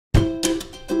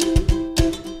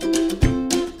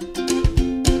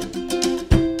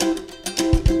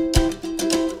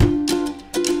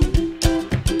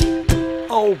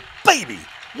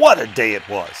What a day it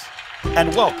was!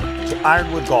 And welcome to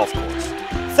Ironwood Golf Course.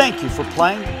 Thank you for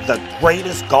playing the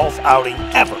greatest golf outing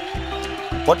ever.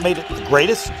 What made it the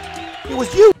greatest? It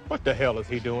was you. What the hell is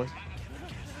he doing?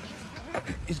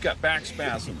 He's got back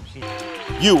spasms.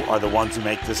 You are the ones who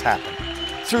make this happen.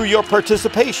 Through your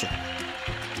participation,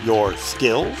 your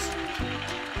skills,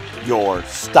 your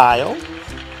style,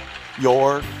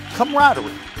 your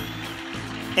camaraderie,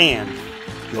 and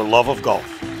your love of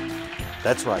golf.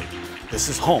 That's right. This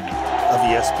is home of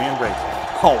ESPN Radio.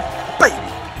 Home, baby!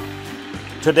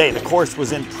 Today, the course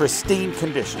was in pristine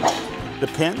condition. The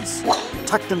pins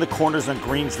tucked in the corners on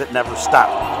greens that never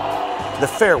stop. The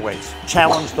fairways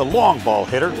challenged the long ball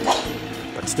hitter,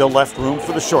 but still left room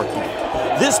for the short game.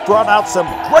 This brought out some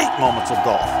great moments of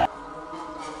golf.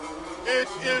 It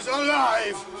is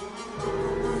alive!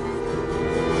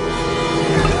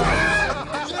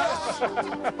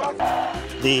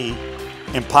 The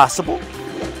impossible,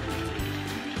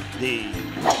 the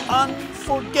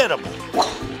unforgettable,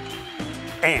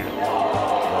 and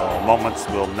moments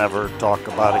we'll never talk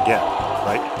about again,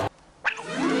 right?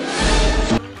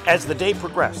 As the day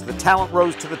progressed, the talent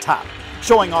rose to the top,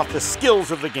 showing off the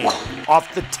skills of the game,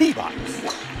 off the tee box,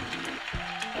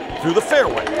 through the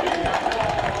fairway,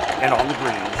 and on the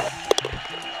greens,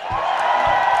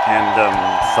 and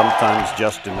sometimes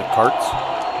just in the carts.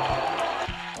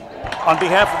 On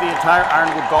behalf of the entire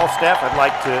Ironwood Golf staff, I'd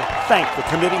like to thank the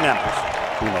committee members,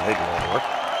 who know they do all the work,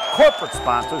 corporate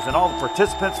sponsors, and all the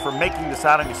participants for making this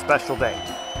outing a special day.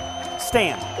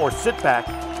 Stand or sit back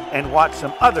and watch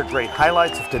some other great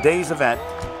highlights of today's event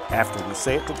after we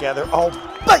say it together. Oh,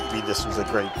 baby, this was a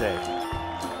great day.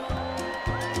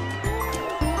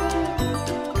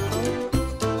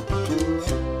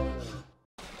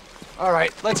 All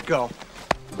right, let's go.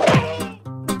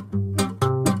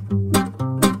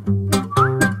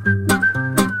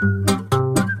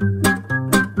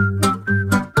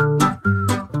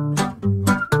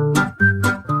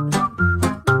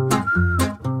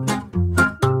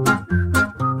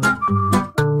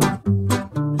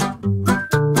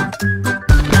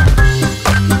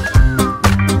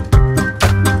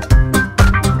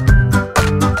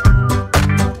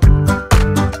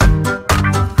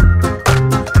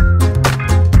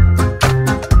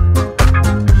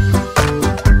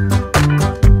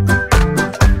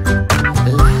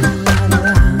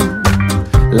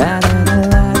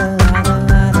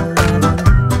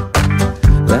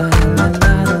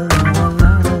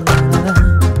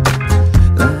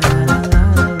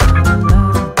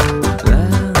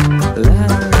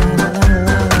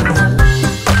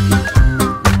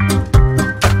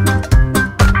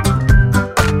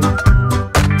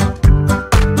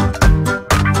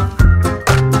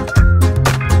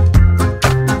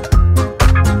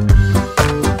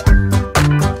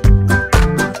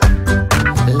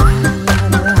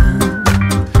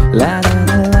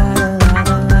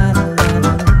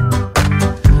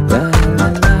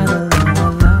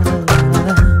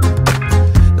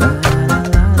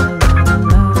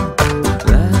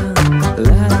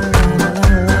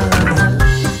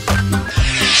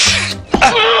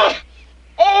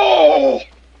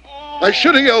 I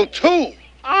should have yelled too!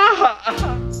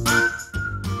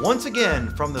 Once again,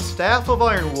 from the staff of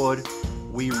Ironwood,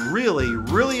 we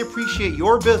really appreciate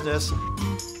your business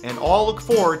and all look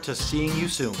forward to seeing you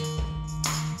soon.